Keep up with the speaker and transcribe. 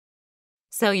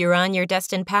So you're on your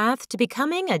destined path to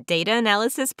becoming a data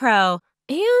analysis pro,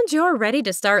 and you're ready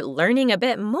to start learning a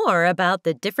bit more about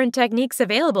the different techniques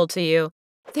available to you.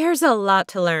 There's a lot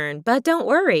to learn, but don't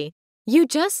worry. You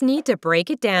just need to break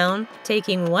it down,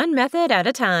 taking one method at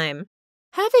a time.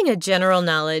 Having a general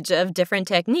knowledge of different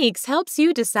techniques helps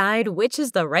you decide which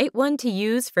is the right one to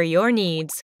use for your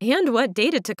needs and what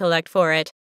data to collect for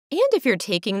it. And if you're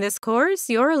taking this course,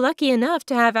 you're lucky enough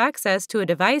to have access to a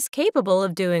device capable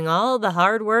of doing all the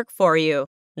hard work for you.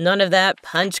 None of that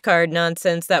punch card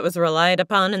nonsense that was relied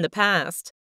upon in the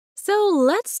past. So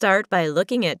let's start by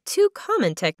looking at two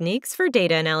common techniques for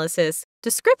data analysis: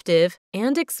 descriptive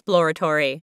and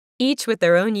exploratory. Each with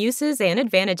their own uses and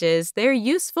advantages, they're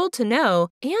useful to know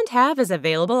and have as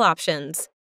available options.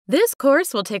 This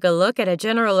course will take a look at a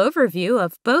general overview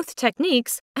of both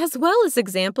techniques, as well as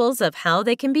examples of how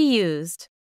they can be used.